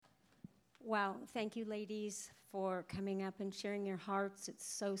Wow, thank you, ladies, for coming up and sharing your hearts. It's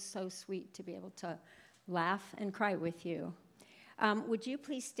so, so sweet to be able to laugh and cry with you. Would you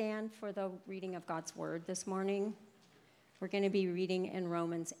please stand for the reading of God's Word this morning? We're going to be reading in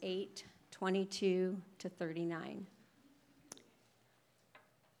Romans 8:22 to 39.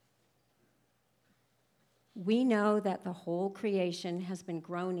 We know that the whole creation has been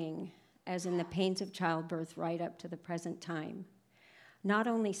groaning as in the pains of childbirth right up to the present time. Not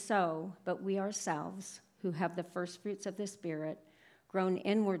only so, but we ourselves, who have the first fruits of the Spirit, groan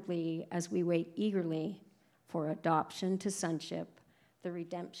inwardly as we wait eagerly for adoption to sonship, the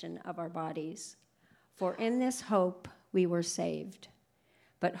redemption of our bodies. For in this hope we were saved.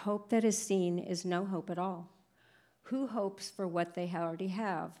 But hope that is seen is no hope at all. Who hopes for what they already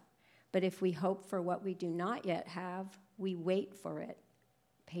have? But if we hope for what we do not yet have, we wait for it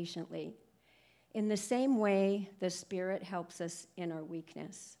patiently. In the same way, the Spirit helps us in our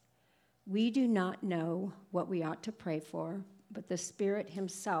weakness. We do not know what we ought to pray for, but the Spirit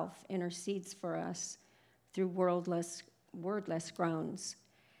himself intercedes for us through wordless groans.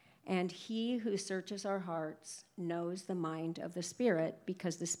 And he who searches our hearts knows the mind of the Spirit,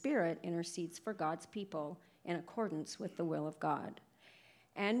 because the Spirit intercedes for God's people in accordance with the will of God.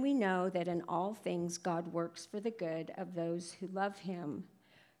 And we know that in all things God works for the good of those who love him,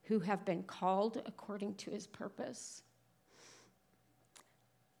 who have been called according to his purpose.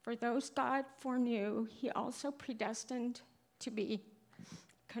 For those God foreknew, he also predestined to be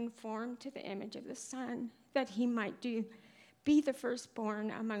conformed to the image of the Son, that he might be the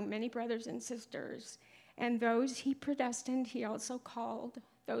firstborn among many brothers and sisters. And those he predestined, he also called.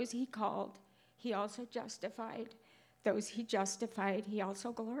 Those he called, he also justified. Those he justified, he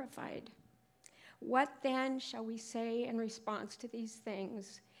also glorified. What then shall we say in response to these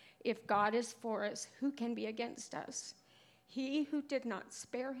things? If God is for us, who can be against us? He who did not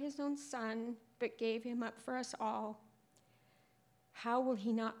spare his own Son, but gave him up for us all, how will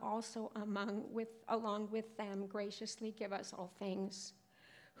he not also along with them graciously give us all things?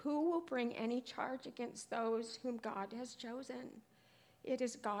 Who will bring any charge against those whom God has chosen? It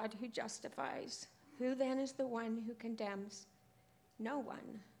is God who justifies. Who then is the one who condemns? No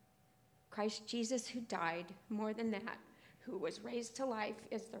one. Christ Jesus, who died, more than that, who was raised to life,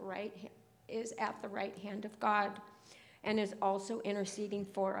 is at the right hand of God, and is also interceding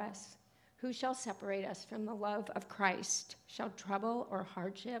for us. Who shall separate us from the love of Christ? Shall trouble or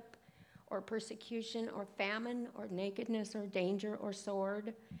hardship or persecution or famine or nakedness or danger or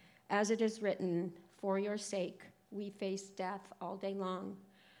sword? As it is written, for your sake we face death all day long.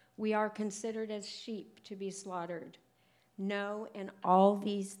 We are considered as sheep to be slaughtered. No, in all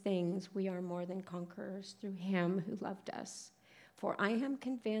these things we are more than conquerors through him who loved us. For I am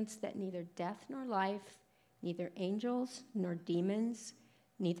convinced that neither death nor life, neither angels nor demons,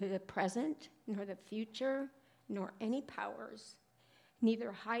 neither the present nor the future, nor any powers,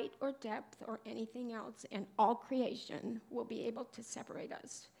 neither height or depth or anything else in all creation will be able to separate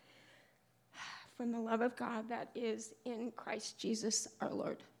us from the love of God that is in Christ Jesus our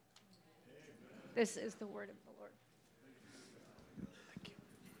Lord. Amen. This is the word of the Lord. Thank you.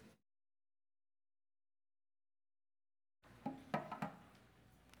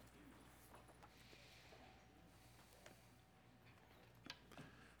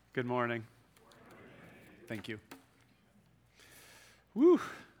 Good morning. Thank you. Woo,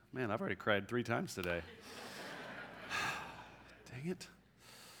 man, I've already cried 3 times today. Dang it.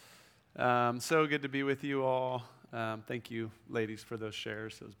 So good to be with you all. Thank you, ladies, for those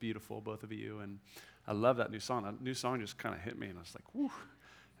shares. It was beautiful, both of you. And I love that new song. That new song just kind of hit me, and I was like, whoo.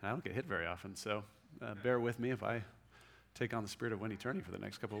 And I don't get hit very often, so bear with me if I take on the spirit of Wendy Turney for the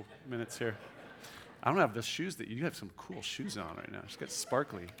next couple minutes here. I don't have the shoes that you have. Some cool shoes on right now. Just got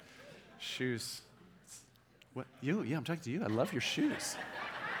sparkly shoes. What? You? Yeah, I'm talking to you. I love your shoes.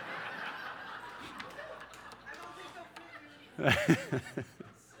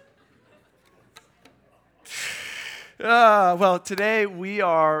 Well, today we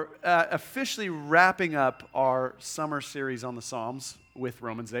are officially wrapping up our summer series on the Psalms with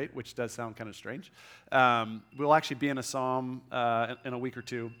Romans 8, which does sound kind of strange. We'll actually be in a psalm in a week or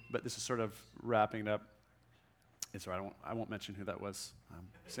two, but this is sort of wrapping it up. It's all right. I won't mention who that was.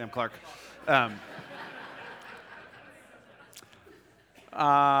 Sam Clark. But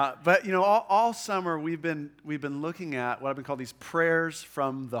you know, all summer we've been looking at what I've been called these prayers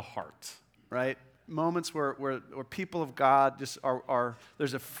from the heart, right? moments where people of God just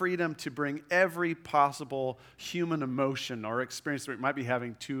there's a freedom to bring every possible human emotion or experience that we might be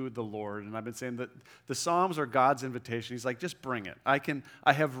having to the Lord. And I've been saying that the Psalms are God's invitation. He's like, just bring it.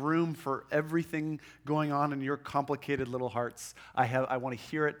 I have room for everything going on in your complicated little hearts. I want to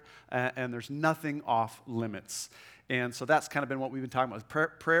hear it, and there's nothing off limits. And so that's kind of been what we've been talking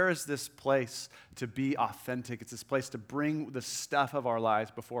about. Prayer is this place to be authentic. It's this place to bring the stuff of our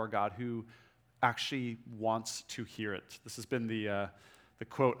lives before God who actually wants to hear it. This has been the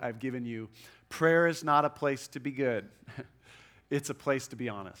quote I've given you. Prayer is not a place to be good. It's a place to be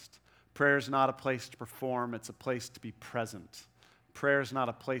honest. Prayer is not a place to perform. It's a place to be present. Prayer is not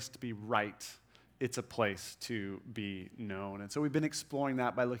a place to be right. It's a place to be known. And so we've been exploring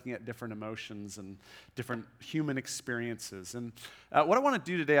that by looking at different emotions and different human experiences. And what I want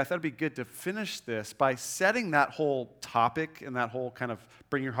to do today, I thought it'd be good to finish this by setting that whole topic and that whole kind of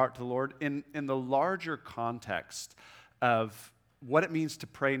bring your heart to the Lord in the larger context of what it means to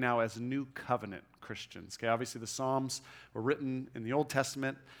pray now as new covenant Christians. Okay, obviously the Psalms were written in the Old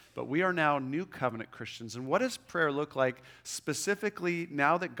Testament, but we are now new covenant Christians. And what does prayer look like specifically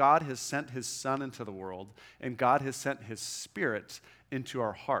now that God has sent his Son into the world and God has sent his Spirit into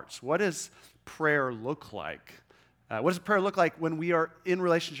our hearts? What does prayer look like? What does prayer look like when we are in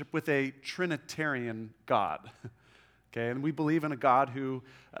relationship with a Trinitarian God? Okay, and we believe in a God who,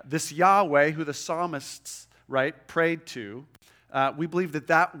 this Yahweh, who the psalmists, right, prayed to, we believe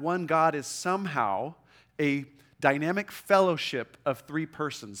that one God is somehow a dynamic fellowship of three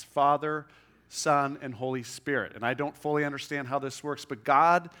persons, Father, Son, and Holy Spirit. And I don't fully understand how this works, but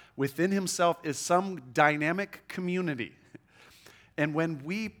God within himself is some dynamic community. And when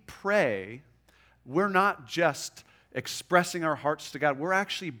we pray, we're not just expressing our hearts to God, we're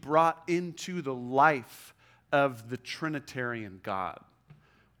actually brought into the life of the Trinitarian God.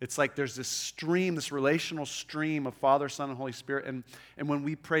 It's like there's this stream, this relational stream of Father, Son, and Holy Spirit. And when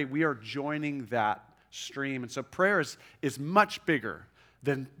we pray, we are joining that stream. And so prayer is much bigger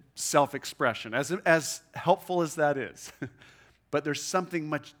than self-expression, as helpful as that is. But there's something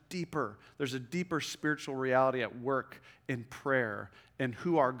much deeper. There's a deeper spiritual reality at work in prayer and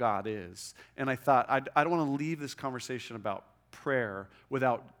who our God is. And I thought, I don't want to leave this conversation about prayer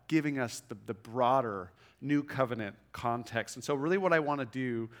without giving us the broader new covenant context. And so really what I want to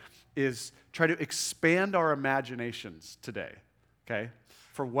do is try to expand our imaginations today, okay,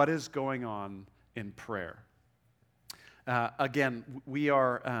 for what is going on in prayer. Again,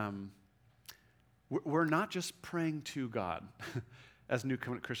 we're not just praying to God as new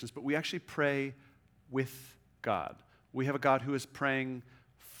covenant Christians, but we actually pray with God. We have a God who is praying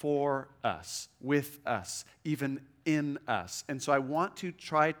for us, with us, even in us. And so I want to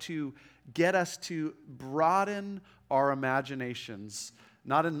try to get us to broaden our imaginations,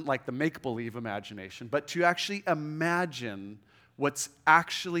 not in like the make-believe imagination, but to actually imagine what's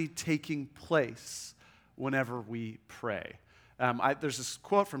actually taking place whenever we pray. There's this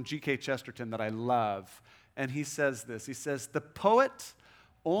quote from G.K. Chesterton that I love, and he says this. He says, "The poet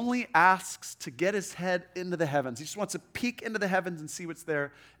only asks to get his head into the heavens. He just wants to peek into the heavens and see what's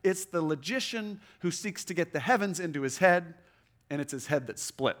there. It's the logician who seeks to get the heavens into his head, and it's his head that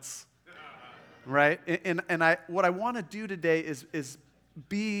splits." Right? And what I want to do today is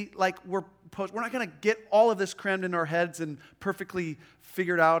be like we're not going to get all of this crammed into our heads and perfectly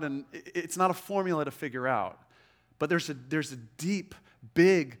figured out, and it's not a formula to figure out. But there's a deep,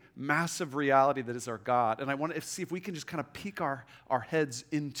 big, massive reality that is our God. And I want to see if we can just kind of peek our heads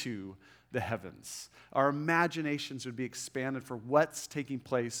into the heavens. Our imaginations would be expanded for what's taking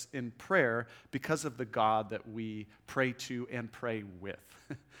place in prayer because of the God that we pray to and pray with.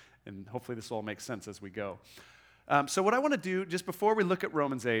 And hopefully this will all make sense as we go. So what I want to do, just before we look at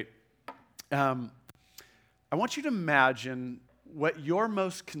Romans 8, I want you to imagine what your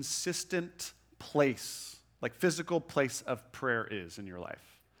most consistent place, like physical place of prayer is in your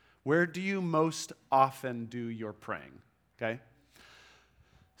life. Where do you most often do your praying? Okay?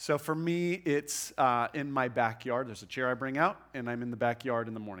 So for me, it's in my backyard. There's a chair I bring out, and I'm in the backyard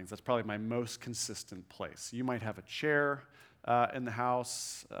in the mornings. That's probably my most consistent place. You might have a chair in the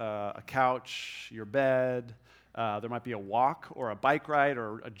house, a couch, your bed. There might be a walk or a bike ride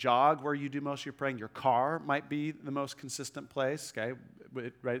or a jog where you do most of your praying. Your car might be the most consistent place, okay?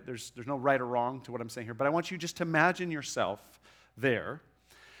 Right? There's no right or wrong to what I'm saying here, but I want you just to imagine yourself there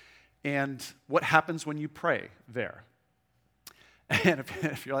and what happens when you pray there. And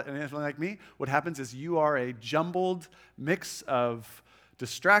if you're anything like me, what happens is you are a jumbled mix of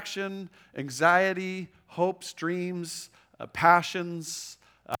distraction, anxiety, hopes, dreams, passions,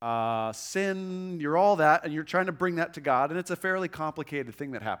 sin, you're all that, and you're trying to bring that to God, and it's a fairly complicated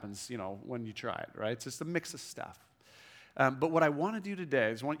thing that happens, when you try it, right? It's just a mix of stuff. But what I want to do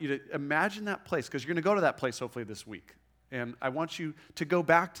today is I want you to imagine that place, because you're going to go to that place hopefully this week. And I want you to go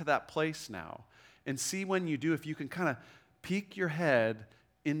back to that place now and see when you do, if you can kind of peek your head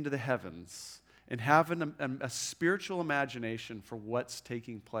into the heavens and have a spiritual imagination for what's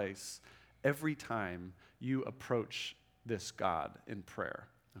taking place every time you approach this God in prayer,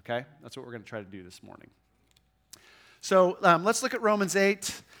 okay? That's what we're going to try to do this morning. So let's look at Romans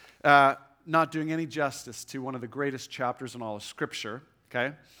 8, not doing any justice to one of the greatest chapters in all of Scripture,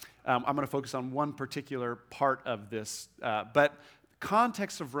 okay? I'm going to focus on one particular part of this, but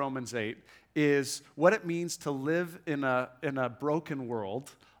context of Romans 8 is what it means to live in a broken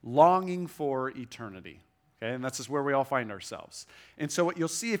world, longing for eternity. Okay, and that's just where we all find ourselves. And so what you'll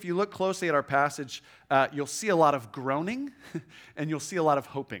see if you look closely at our passage, you'll see a lot of groaning and you'll see a lot of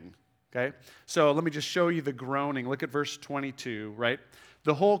hoping. Okay, so let me just show you the groaning. Look at verse 22, right?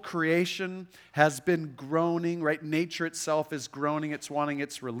 The whole creation has been groaning, right? Nature itself is groaning. It's wanting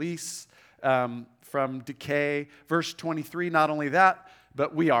its release from decay. Verse 23, not only that,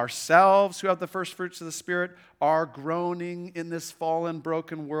 but we ourselves who have the first fruits of the Spirit are groaning in this fallen,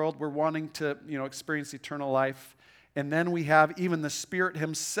 broken world. We're wanting to, experience eternal life. And then we have even the Spirit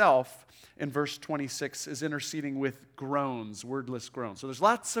himself in verse 26 is interceding with groans, wordless groans. So there's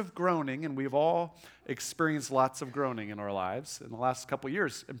lots of groaning, and we've all experienced lots of groaning in our lives, in the last couple of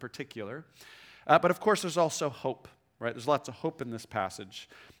years in particular. But of course, there's also hope, right? There's lots of hope in this passage.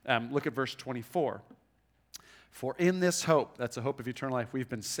 Look at verse 24. For in this hope, that's a hope of eternal life, we've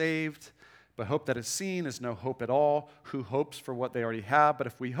been saved, but hope that is seen is no hope at all. Who hopes for what they already have? But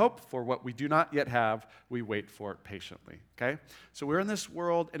if we hope for what we do not yet have, we wait for it patiently, okay? So we're in this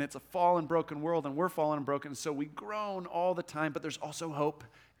world, and it's a fallen, broken world, and we're fallen and broken, so we groan all the time, but there's also hope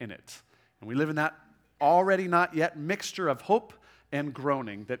in it. And we live in that already not yet mixture of hope and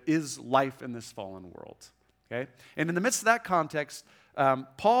groaning that is life in this fallen world, okay? And in the midst of that context,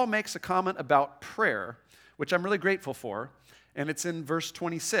 Paul makes a comment about prayer, which I'm really grateful for, and it's in verse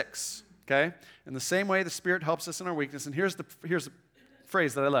 26, okay? In the same way, the Spirit helps us in our weakness, and here's the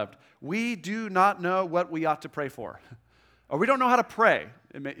phrase that I loved. We do not know what we ought to pray for. Or we don't know how to pray,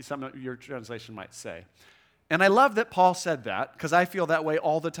 some of your translation might say. And I love that Paul said that, because I feel that way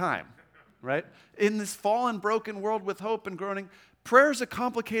all the time, right? In this fallen, broken world with hope and groaning, prayer is a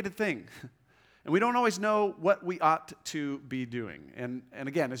complicated thing. And we don't always know what we ought to be doing. And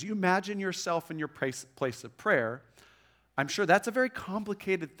again, as you imagine yourself in your place of prayer, I'm sure that's a very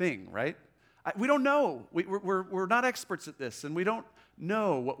complicated thing, right? We don't know. We're not experts at this, and we don't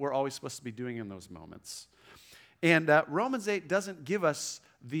know what we're always supposed to be doing in those moments. And Romans 8 doesn't give us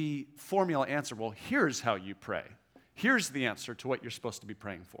the formula answer. Well, here's how you pray. Here's the answer to what you're supposed to be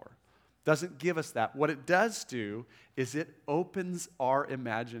praying for. Doesn't give us that. What it does do is it opens our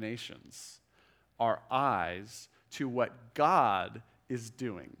imaginations, our eyes to what God is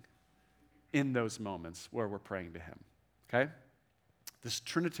doing in those moments where we're praying to him, okay? This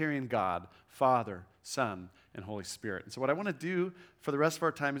Trinitarian God, Father, Son, and Holy Spirit. And so what I want to do for the rest of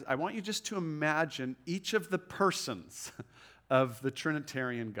our time is I want you just to imagine each of the persons of the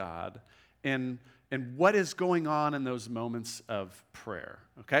Trinitarian God and what is going on in those moments of prayer,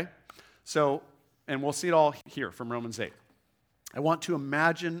 okay? So, and we'll see it all here from Romans 8. I want to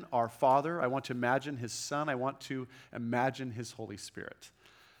imagine our Father. I want to imagine his Son. I want to imagine his Holy Spirit.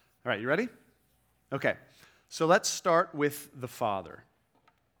 All right, you ready? Okay, so let's start with the Father.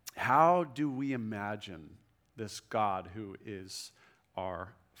 How do we imagine this God who is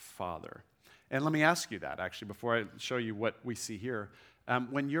our Father? And let me ask you that, actually, before I show you what we see here.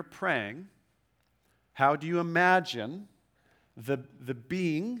 When you're praying, how do you imagine the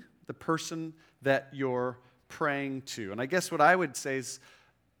being, the person that you're praying to? And I guess what I would say is,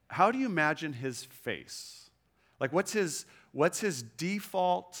 how do you imagine his face? Like, what's his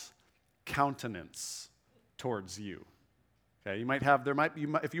default countenance towards you? Okay,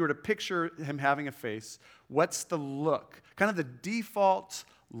 if you were to picture him having a face, what's the look, kind of the default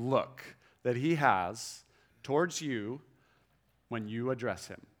look that he has towards you when you address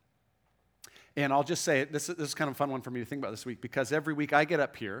him? And I'll just say, this is kind of a fun one for me to think about this week, because every week I get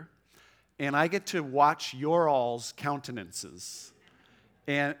up here and I get to watch your all's countenances.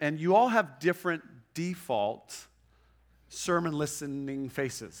 And you all have different default sermon listening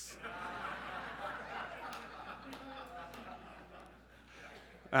faces.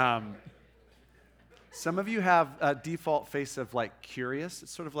 Some of you have a default face of like curious.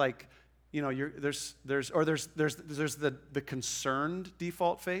 It's sort of like there's the concerned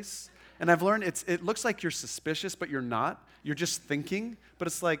default face. And I've learned it looks like you're suspicious, but you're not. You're just thinking, but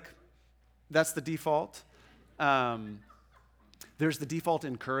it's like, that's the default. There's the default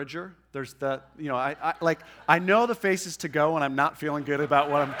encourager. There's the, I know the faces to go when I'm not feeling good about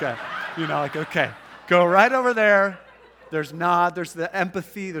what I'm going. Okay, go right over there. There's nod. There's the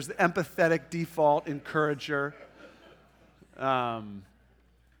empathy. There's the empathetic default encourager. Gosh,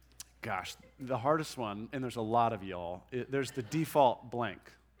 the hardest one, and there's a lot of y'all, there's the default blank.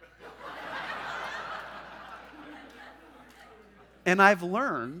 And I've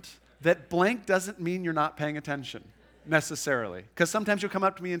learned that blank doesn't mean you're not paying attention necessarily. Because sometimes you'll come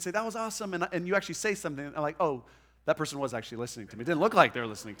up to me and say, that was awesome, and you actually say something, and I'm like, oh, that person was actually listening to me. It didn't look like they were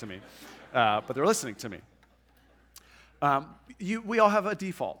listening to me, but they're listening to me. We all have a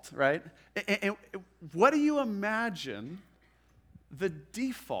default, right? And what do you imagine the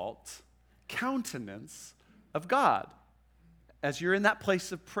default countenance of God as you're in that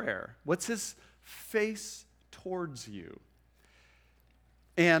place of prayer? What's his face towards you?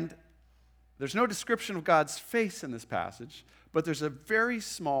 And there's no description of God's face in this passage, but there's a very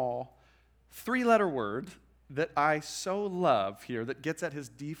small 3-letter word that I so love here that gets at his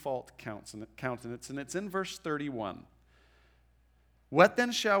default countenance, and it's in verse 31. What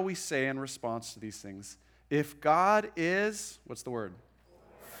then shall we say in response to these things? If God is, what's the word?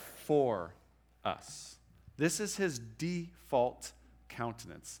 For us. This is his default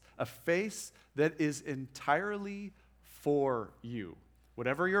countenance, a face that is entirely for you.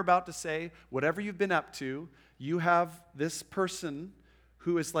 Whatever you're about to say, whatever you've been up to, you have this person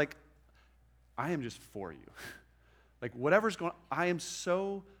who is like, I am just for you. Like whatever's going on, I am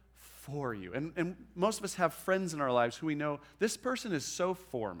so for you. And most of us have friends in our lives who we know, this person is so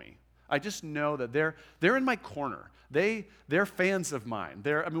for me. I just know that they're in my corner. They're fans of mine.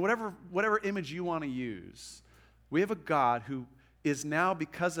 Whatever image you want to use. We have a God who is now,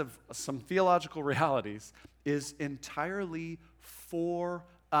 because of some theological realities, is entirely for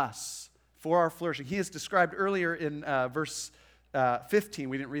us, for our flourishing. He is described earlier in verse 15,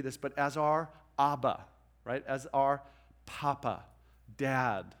 we didn't read this, but as our Abba, right? As our Papa,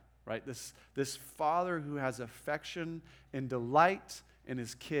 Dad, right? This father who has affection and delight in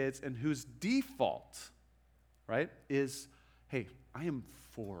his kids and whose default, right, is, hey, I am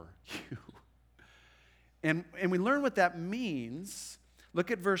for you. And we learn what that means.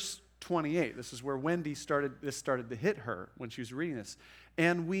 Look at verse 28. This is where Wendy started to hit her when she was reading this.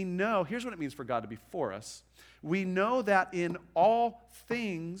 And we know, here's what it means for God to be for us. We know that in all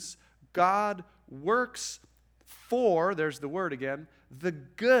things, God works for, there's the word again, the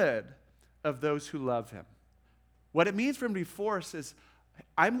good of those who love him. What it means for him to be for us is,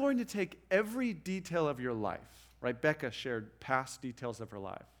 I'm going to take every detail of your life, right? Becca shared past details of her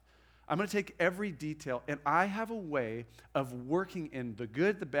life. I'm going to take every detail, and I have a way of working in the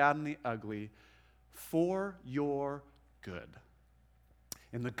good, the bad, and the ugly for your good.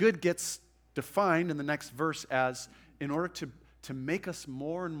 And the good gets defined in the next verse as in order to make us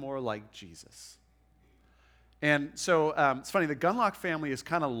more and more like Jesus. And so it's funny, the Gunlock family is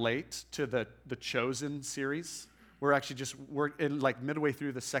kind of late to the Chosen series. We're in like midway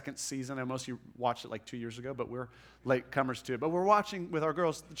through the second season. And most of you watched it like 2 years ago, but we're latecomers to it. But we're watching with our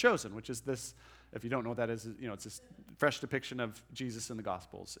girls The Chosen, which is this, if you don't know what that is, it's this fresh depiction of Jesus in the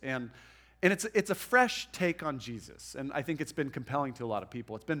Gospels. And it's a fresh take on Jesus. And I think it's been compelling to a lot of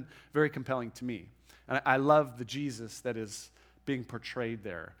people. It's been very compelling to me. And I love the Jesus that is being portrayed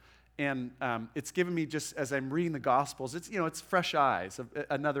there. And it's given me, just as I'm reading the Gospels, it's fresh eyes,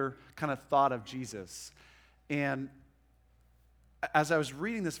 another kind of thought of Jesus. And as I was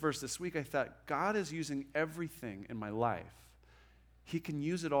reading this verse this week, I thought, God is using everything in my life. He can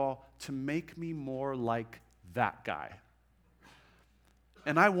use it all to make me more like that guy.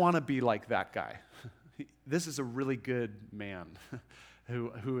 And I want to be like that guy. This is a really good man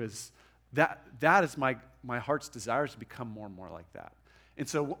who is, that is my heart's desire, is to become more and more like that. And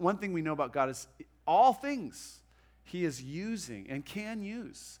so one thing we know about God is all things he is using and can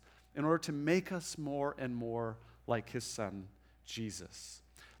use in order to make us more and more like his son, Jesus.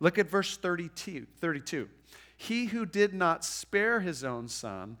 Look at verse 32. He who did not spare his own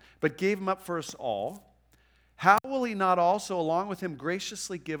son, but gave him up for us all, how will he not also, along with him,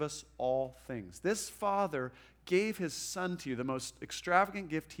 graciously give us all things? This Father gave his son to you, the most extravagant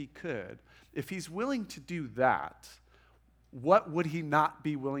gift he could. If he's willing to do that, what would he not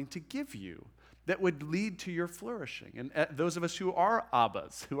be willing to give you that would lead to your flourishing? And those of us who are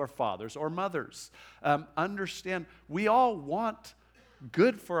Abbas, who are fathers or mothers, understand we all want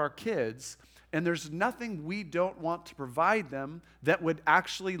good for our kids, and there's nothing we don't want to provide them that would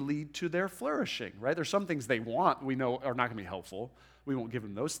actually lead to their flourishing, right? There's some things they want we know are not going to be helpful. We won't give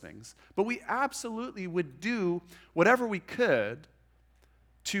them those things. But we absolutely would do whatever we could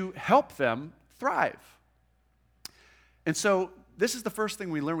to help them thrive. And so this is the first thing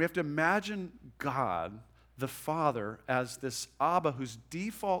we learn. We have to imagine God, the Father, as this Abba whose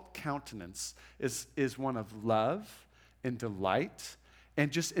default countenance is one of love and delight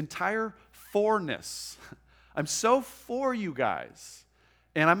and just entire forness. I'm so for you guys,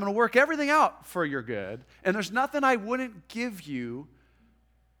 and I'm going to work everything out for your good, and there's nothing I wouldn't give you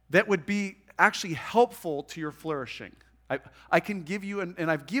that would be actually helpful to your flourishing. I can give you, and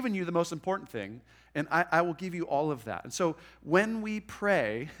I've given you the most important thing, and I will give you all of that. And so when we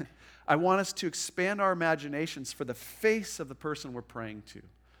pray, I want us to expand our imaginations for the face of the person we're praying to.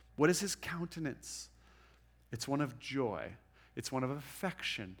 What is his countenance? It's one of joy. It's one of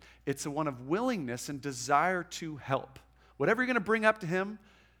affection. It's one of willingness and desire to help. Whatever you're going to bring up to him,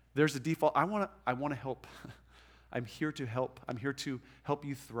 there's a default. I want to help. I'm here to help. I'm here to help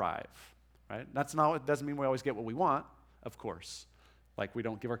you thrive. Right? It doesn't mean we always get what we want, of course. Like we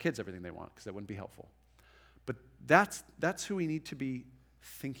don't give our kids everything they want because that wouldn't be helpful. But that's who we need to be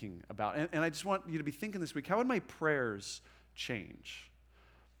thinking about. And I just want you to be thinking this week, how would my prayers change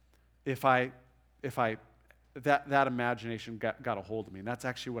if that imagination got a hold of me? And that's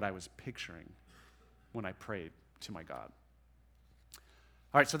actually what I was picturing when I prayed to my God.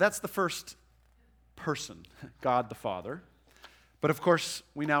 All right, so that's the first person, God the Father. But of course,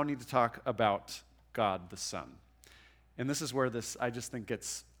 we now need to talk about God the Son. And this is where this, I just think,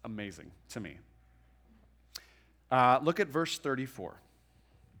 gets amazing to me. Look at verse 34.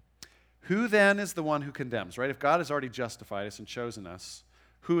 Who then is the one who condemns, right? If God has already justified us and chosen us,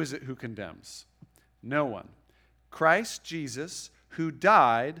 who is it who condemns? No one. Christ Jesus, who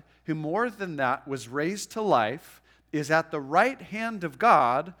died, who more than that was raised to life, is at the right hand of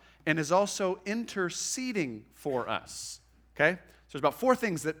God and is also interceding for us. Okay? So there's about four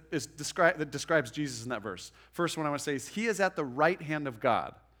things that describes Jesus in that verse. First one I want to say is he is at the right hand of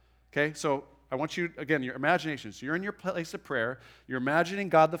God. Okay? So I want you, again, your imagination. So you're in your place of prayer. You're imagining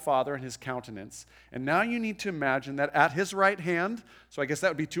God the Father and his countenance. And now you need to imagine that at his right hand, so I guess that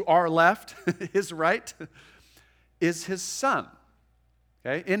would be to our left, his right, is his Son.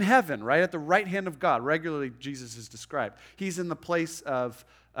 Okay? In heaven, right at the right hand of God. Regularly, Jesus is described. He's in the place of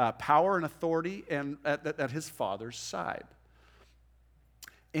power and authority and at his Father's side.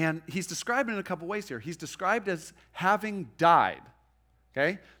 And he's described in a couple ways here. He's described as having died.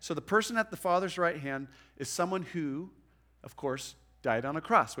 Okay? So the person at the Father's right hand is someone who, of course, died on a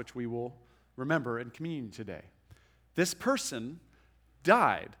cross, which we will remember in communion today. This person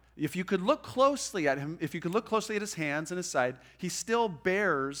died. If you could look closely at him, if you could look closely at his hands and his side, he still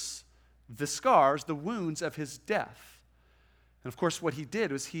bears the scars, the wounds of his death. And of course, what he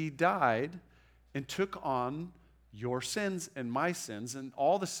did was he died and took on your sins and my sins and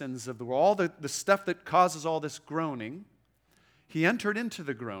all the sins of the world, all the stuff that causes all this groaning. He entered into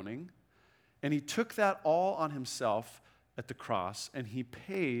the groaning, and he took that all on himself at the cross, and he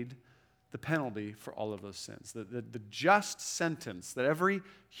paid the penalty for all of those sins. The just sentence that every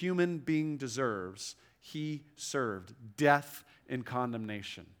human being deserves, he served. Death and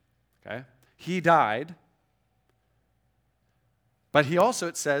condemnation. Okay? He died, but he also,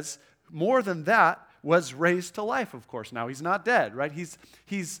 it says, more than that, was raised to life, of course. Now, he's not dead, right?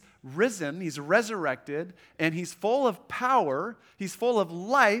 He's risen, he's resurrected, and he's full of power, he's full of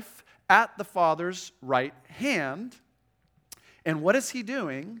life at the Father's right hand. And what is he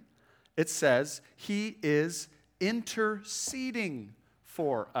doing? It says he is interceding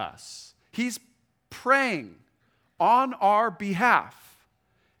for us. He's praying on our behalf,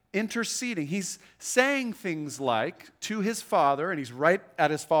 interceding. He's saying things like to his Father, and he's right at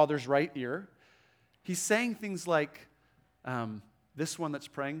his Father's right ear. He's saying things like, this one that's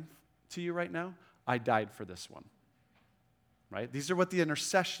praying to you right now, I died for this one. Right? These are what the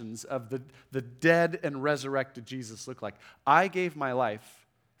intercessions of the dead and resurrected Jesus look like. I gave my life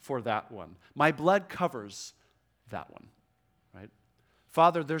for that one. My blood covers that one. Right?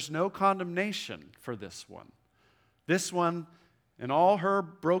 Father, there's no condemnation for this one. This one, in all her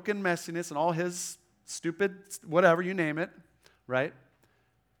broken messiness and all his stupid, whatever you name it, right,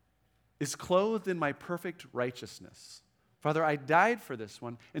 is clothed in my perfect righteousness. Father, I died for this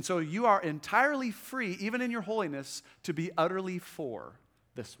one, and so you are entirely free, even in your holiness, to be utterly for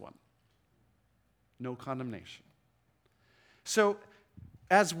this one. No condemnation. So,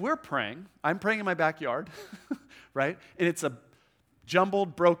 as we're praying, I'm praying in my backyard, right? And it's a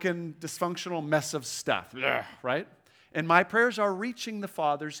jumbled, broken, dysfunctional mess of stuff, right? And my prayers are reaching the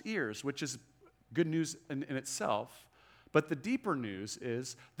Father's ears, which is good news in itself. But the deeper news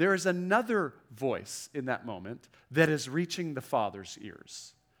is there is another voice in that moment that is reaching the Father's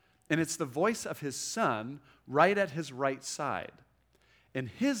ears. And it's the voice of his Son right at his right side. And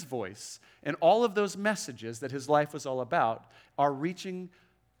his voice and all of those messages that his life was all about are reaching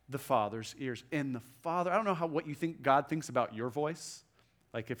the Father's ears. And the Father, I don't know what you think God thinks about your voice.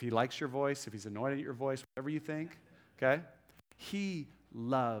 Like if he likes your voice, if he's annoyed at your voice, whatever you think, okay? He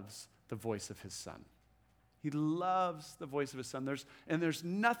loves the voice of his Son. He loves the voice of his Son. There's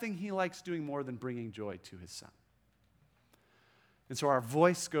nothing he likes doing more than bringing joy to his Son. And so our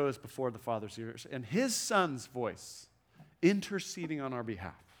voice goes before the Father's ears, and his Son's voice, interceding on our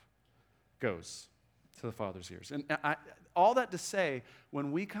behalf, goes to the Father's ears. And all that to say,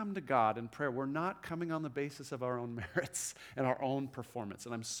 when we come to God in prayer, we're not coming on the basis of our own merits and our own performance.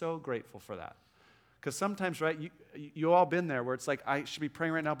 And I'm so grateful for that. Because sometimes, right, you all been there where it's like, I should be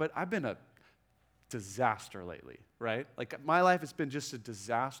praying right now, but I've been a disaster lately, right? Like my life has been just a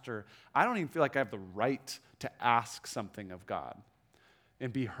disaster. I don't even feel like I have the right to ask something of God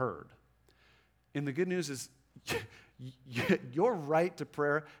and be heard. And the good news is your right to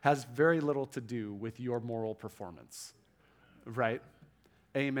prayer has very little to do with your moral performance, right?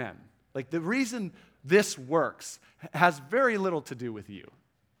 Amen. Like the reason this works has very little to do with you.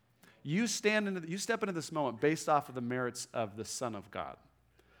 You step into this moment based off of the merits of the Son of God.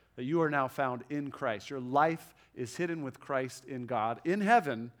 That you are now found in Christ. Your life is hidden with Christ in God, in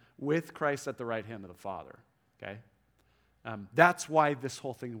heaven, with Christ at the right hand of the Father. Okay? That's why this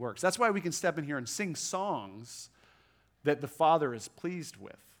whole thing works. That's why we can step in here and sing songs that the Father is pleased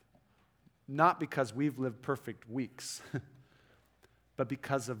with. Not because we've lived perfect weeks, but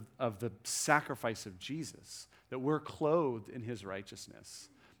because of the sacrifice of Jesus, that we're clothed in his righteousness.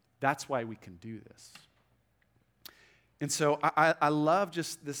 That's why we can do this. And so I love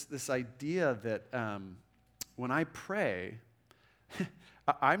just this idea that when I pray,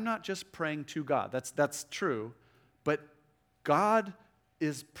 I'm not just praying to God. That's true, but God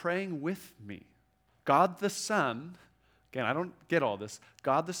is praying with me. God the Son, again, I don't get all this.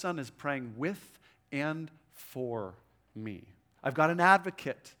 God the Son is praying with and for me. I've got an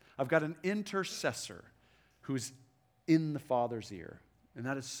advocate. I've got an intercessor who's in the Father's ear. And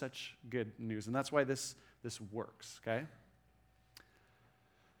that is such good news. And that's why this works, okay?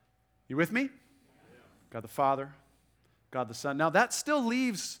 You with me? God the Father, God the Son. Now that still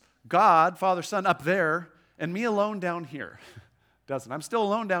leaves God, Father, Son up there, and me alone down here. Doesn't. I'm still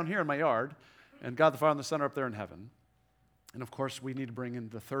alone down here in my yard, and God the Father and the Son are up there in heaven. And of course, we need to bring in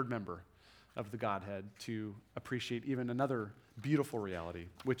the third member of the Godhead to appreciate even another beautiful reality,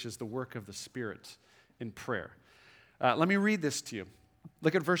 which is the work of the Spirit in prayer. Let me read this to you.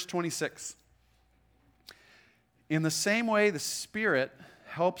 Look at verse 26. In the same way, the Spirit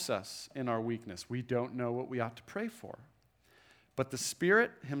helps us in our weakness. We don't know what we ought to pray for. But the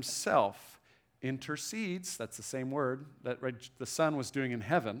Spirit himself intercedes, that's the same word that the Son was doing in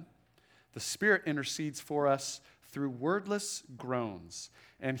heaven. The Spirit intercedes for us through wordless groans.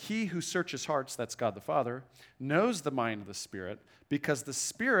 And he who searches hearts, that's God the Father, knows the mind of the Spirit, because the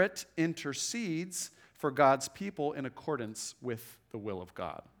Spirit intercedes for God's people in accordance with the will of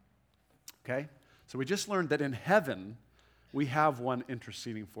God. Okay? So we just learned that in heaven, we have one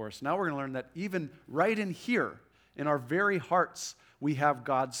interceding for us. Now we're going to learn that even right in here, in our very hearts, we have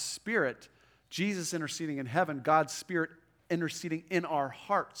God's Spirit, Jesus interceding in heaven, God's Spirit interceding in our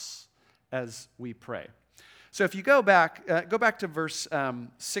hearts as we pray. So if you go back to verse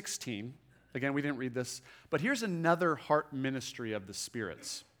 16. Again, we didn't read this, but here's another heart ministry of the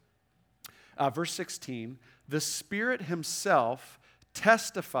Spirit's. Verse 16, the Spirit himself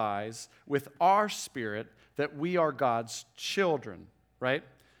testifies with our spirit that we are God's children, right?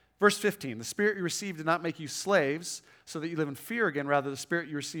 Verse 15, the Spirit you received did not make you slaves so that you live in fear again. Rather, the Spirit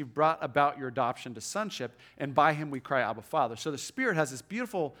you received brought about your adoption to sonship, and by him we cry, Abba, Father. So the Spirit has this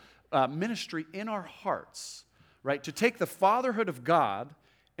beautiful ministry in our hearts, right? To take the fatherhood of God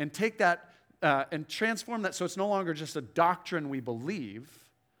and take that and transform that so it's no longer just a doctrine we believe,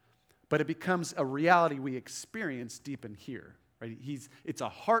 but it becomes a reality we experience deep in here. Right? It's a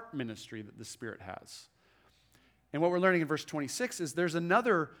heart ministry that the Spirit has. And what we're learning in verse 26 is there's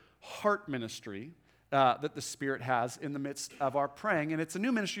another heart ministry that the Spirit has in the midst of our praying. And it's a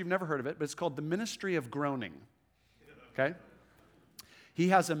new ministry, you've never heard of it, but it's called the ministry of groaning. Okay? He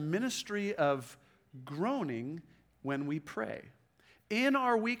has a ministry of groaning when we pray. In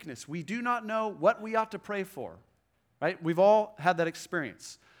our weakness, we do not know what we ought to pray for. Right? We've all had that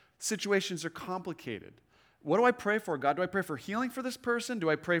experience. Situations are complicated. What do I pray for, God? Do I pray for healing for this person? Do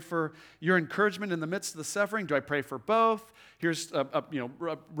I pray for your encouragement in the midst of the suffering? Do I pray for both? Here's,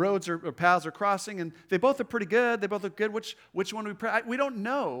 roads or paths are crossing, and they both are pretty good. They both look good. Which one do we pray? We don't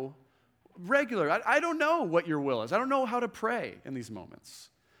know I don't know what your will is. I don't know how to pray in these moments.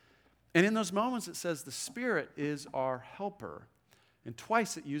 And in those moments, it says the Spirit is our helper. And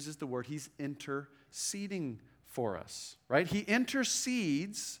twice it uses the word he's interceding for us, right? He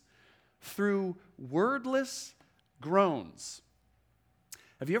intercedes through wordless groans.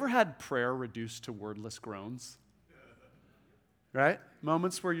 Have you ever had prayer reduced to wordless groans? Right?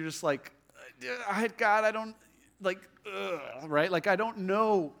 Moments where you're just like, God, I don't, right? Like, I don't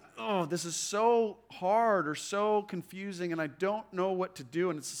know, this is so hard or so confusing, and I don't know what to do.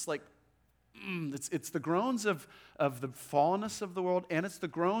 And it's just like, it's the groans of the fallenness of the world, and it's the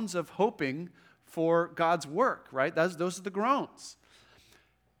groans of hoping for God's work, right? Those are the groans.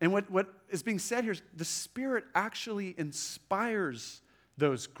 And what is being said here is the Spirit actually inspires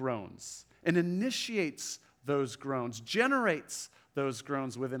those groans and initiates those groans, generates those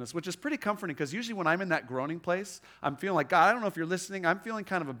groans within us, which is pretty comforting because usually when I'm in that groaning place, I'm feeling like, God, I don't know if you're listening. I'm feeling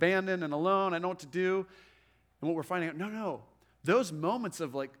kind of abandoned and alone. I know what to do. And what we're finding out, no. Those moments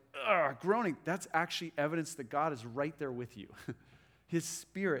of groaning, that's actually evidence that God is right there with you. His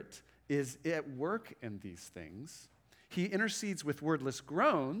Spirit is at work in these things. He intercedes with wordless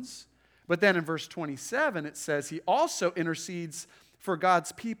groans, but then in verse 27, it says he also intercedes for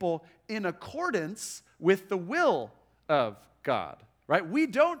God's people in accordance with the will of God, right? We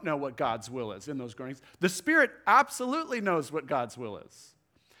don't know what God's will is in those groanings. The Spirit absolutely knows what God's will is.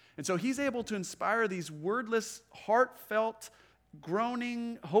 And so he's able to inspire these wordless, heartfelt,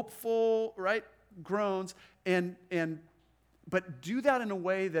 groaning, hopeful, right, groans, but do that in a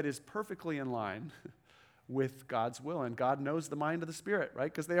way that is perfectly in line with God's will. And God knows the mind of the Spirit,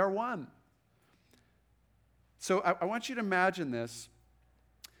 right? Because they are one. So I want you to imagine this.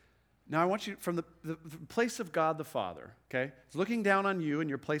 Now I want you, from the place of God the Father, okay? He's looking down on you in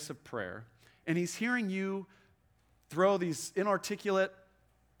your place of prayer, and he's hearing you throw these inarticulate,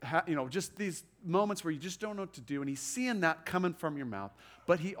 just these moments where you just don't know what to do, and he's seeing that coming from your mouth.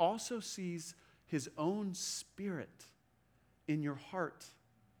 But he also sees his own Spirit in your heart,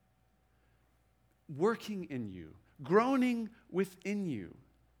 working in you, groaning within you.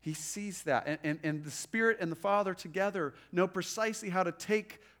 He sees that. And the Spirit and the Father together know precisely how to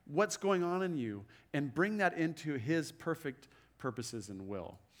take what's going on in you and bring that into his perfect purposes and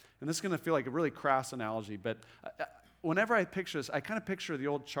will. And this is going to feel like a really crass analogy, but whenever I picture this, I kind of picture the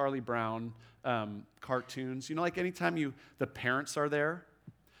old Charlie Brown cartoons. You know, like anytime the parents are there,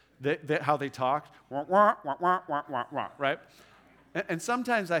 how they talk, wah, wah, wah, wah, wah, wah, wah, right? And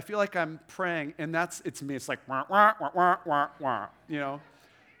sometimes I feel like I'm praying, and it's me. It's like, wah, wah, wah, wah, wah, wah,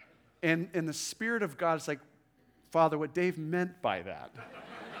 And the Spirit of God is like, Father, what Dave meant by that,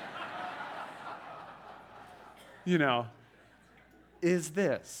 is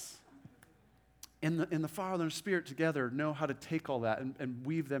this. And the Father and the Spirit together know how to take all that and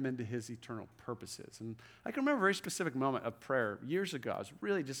weave them into his eternal purposes. And I can remember a very specific moment of prayer years ago. I was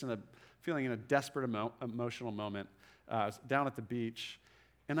really just feeling in a desperate emotional moment. I was down at the beach,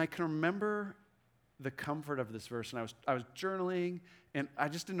 and I can remember the comfort of this verse. And I was journaling, and I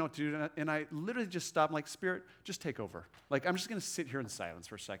just didn't know what to do. And I literally just stopped, like, Spirit, just take over. Like, I'm just going to sit here in silence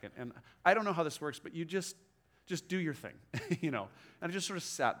for a second. And I don't know how this works, but you just do your thing, And I just sort of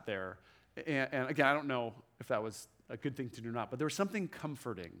sat there. And again, I don't know if that was a good thing to do or not, but there was something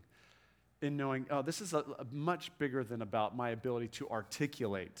comforting in knowing, this is a much bigger than about my ability to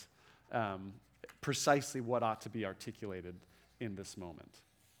articulate precisely what ought to be articulated in this moment.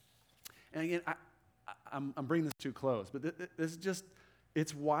 And again, I'm bringing this to a close, but this is just,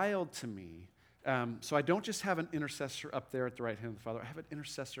 it's wild to me. So I don't just have an intercessor up there at the right hand of the Father. I have an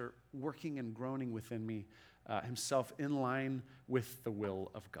intercessor working and groaning within me, himself in line with the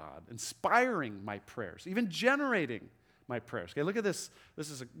will of God, inspiring my prayers, even generating my prayers. Okay, look at this. This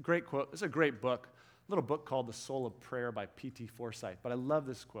is a great quote. This is a great book, a little book called The Soul of Prayer by P.T. Forsyth. But I love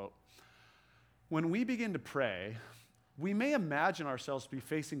this quote. When we begin to pray, we may imagine ourselves to be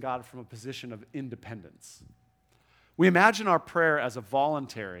facing God from a position of independence. We imagine our prayer as a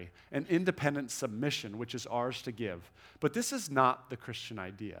voluntary and independent submission, which is ours to give. But this is not the Christian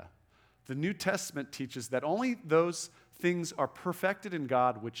idea. The New Testament teaches that only those things are perfected in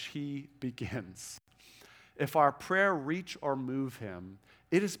God which he begins. If our prayer reach or move him,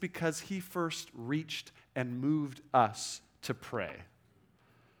 it is because he first reached and moved us to pray.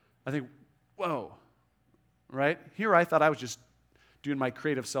 I think, whoa, right? Here I thought I was just doing my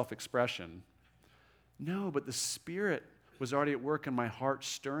creative self-expression. No, but the Spirit was already at work in my heart,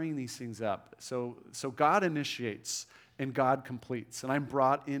 stirring these things up. So God initiates and God completes, and I'm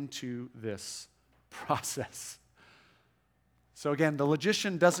brought into this process. So again, the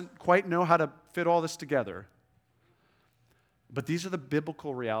logician doesn't quite know how to fit all this together. But these are the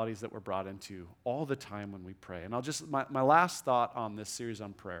biblical realities that we're brought into all the time when we pray. And my last thought on this series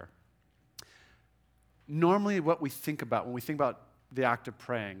on prayer. Normally what we think about when we think about the act of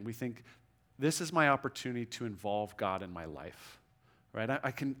praying, we think, this is my opportunity to involve God in my life. Right?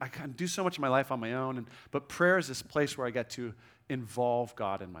 I can do so much of my life on my own, but prayer is this place where I get to involve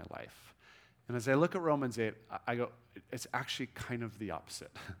God in my life. And as I look at Romans 8, I go, it's actually kind of the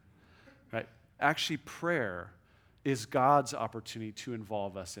opposite. Right? Actually, prayer is God's opportunity to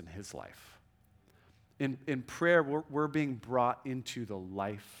involve us in his life. In prayer, we're being brought into the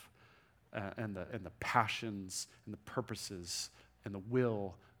life and the passions and the purposes and the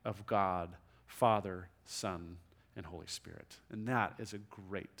will of God, Father, Son, and Holy Spirit. And that is a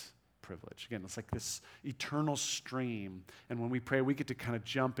great privilege. Again, it's like this eternal stream. And when we pray, we get to kind of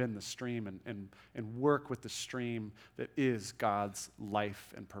jump in the stream and work with the stream that is God's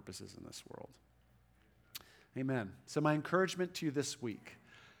life and purposes in this world. Amen. So my encouragement to you this week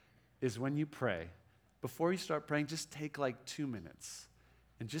is when you pray, before you start praying, just take like 2 minutes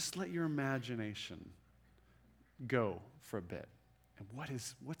and just let your imagination go for a bit. And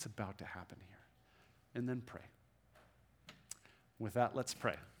what's about to happen here? And then pray. With that, let's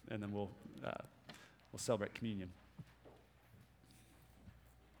pray, and then we'll celebrate communion.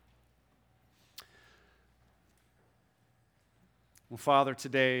 Well, Father,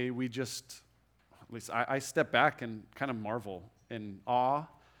 today at least I step back and kind of marvel in awe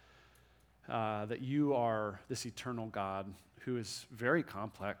that you are this eternal God who is very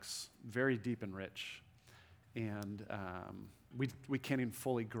complex, very deep and rich, and we can't even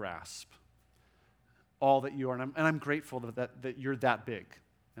fully grasp all that you are. And I'm grateful that you're that big.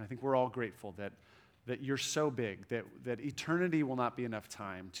 And I think we're all grateful that you're so big, that eternity will not be enough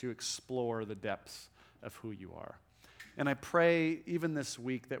time to explore the depths of who you are. And I pray even this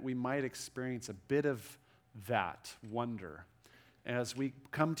week that we might experience a bit of that wonder as we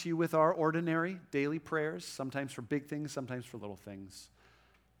come to you with our ordinary daily prayers, sometimes for big things, sometimes for little things,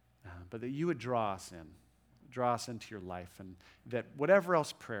 but that you would draw us into your life, and that whatever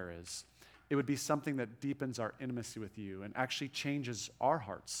else prayer is, it would be something that deepens our intimacy with you and actually changes our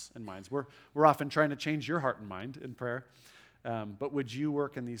hearts and minds. We're often trying to change your heart and mind in prayer, but would you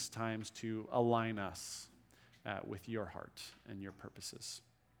work in these times to align us with your heart and your purposes?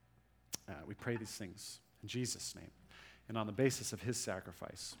 We pray these things in Jesus' name and on the basis of his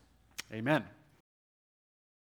sacrifice. Amen.